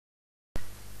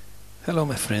Hello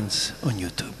my friends on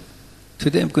YouTube.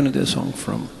 Today I'm going to do a song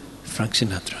from Frank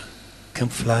Sinatra, Come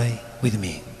Fly With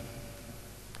Me.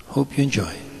 Hope you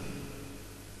enjoy.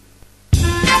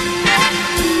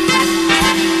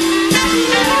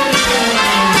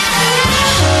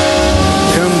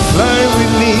 Come fly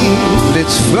with me,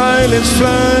 let's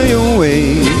fly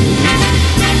away.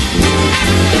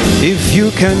 If you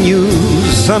can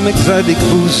use some exotic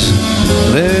booze,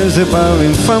 there's a bar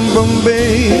in from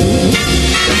Bombay.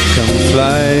 Come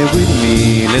fly with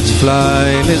me, let's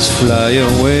fly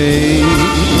away.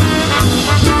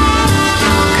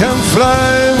 Come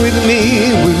fly with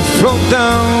me, we'll float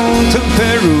down to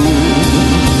Peru.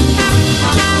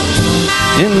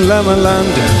 In Lama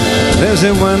Land, there's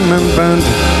a one-man band,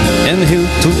 and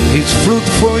he'll toot his flute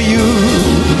for you.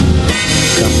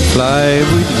 Come fly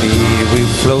with me, we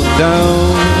float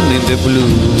down in the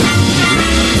blue.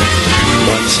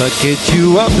 Once I get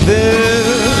you up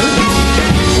there,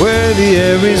 where the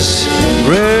air is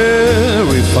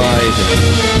rarefied,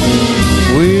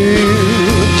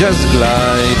 we'll just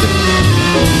glide,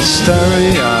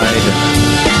 starry-eyed.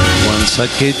 Once I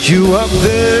get you up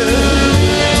there,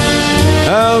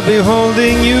 I'll be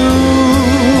holding you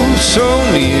so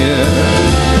near.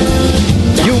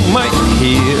 You might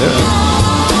hear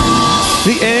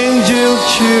the angel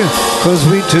cheer, 'cause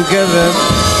we together,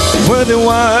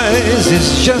 weather-wise,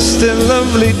 it's just a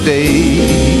lovely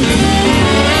day.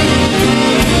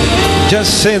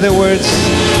 Just say the words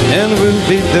and we'll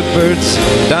beat the birds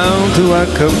down to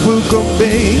Acapulco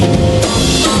Bay.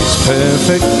 It's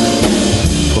perfect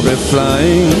for a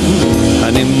flying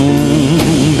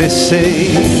honeymoon, they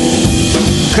say.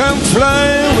 Come fly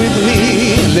with me,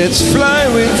 let's fly,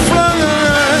 we'll fly.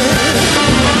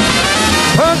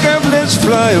 Pack up, let's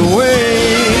fly away.